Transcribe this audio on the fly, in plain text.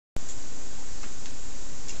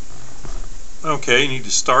Okay, you need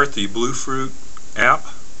to start the Bluefruit app.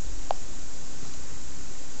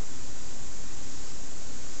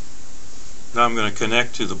 Now I'm going to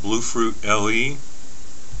connect to the Bluefruit LE.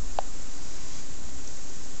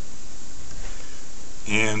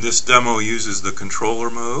 And this demo uses the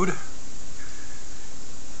controller mode.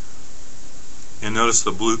 And notice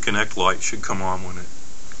the blue connect light should come on when it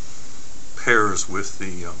pairs with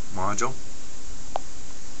the module.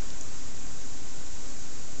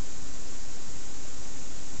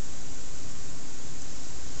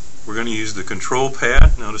 We're going to use the control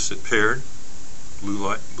pad. Notice it paired.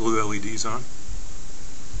 Blue LEDs on.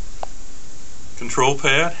 Control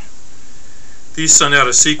pad. These send out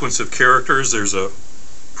a sequence of characters. There's a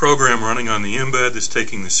program running on the mbed that's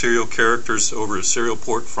taking the serial characters over a serial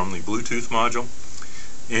port from the Bluetooth module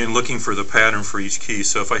and looking for the pattern for each key.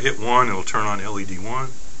 So if I hit 1, it'll turn on LED 1.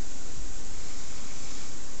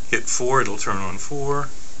 Hit 4, it'll turn on 4,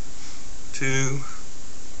 2,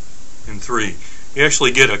 and 3. You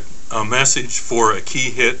actually get a message for a key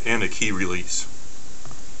hit and a key release.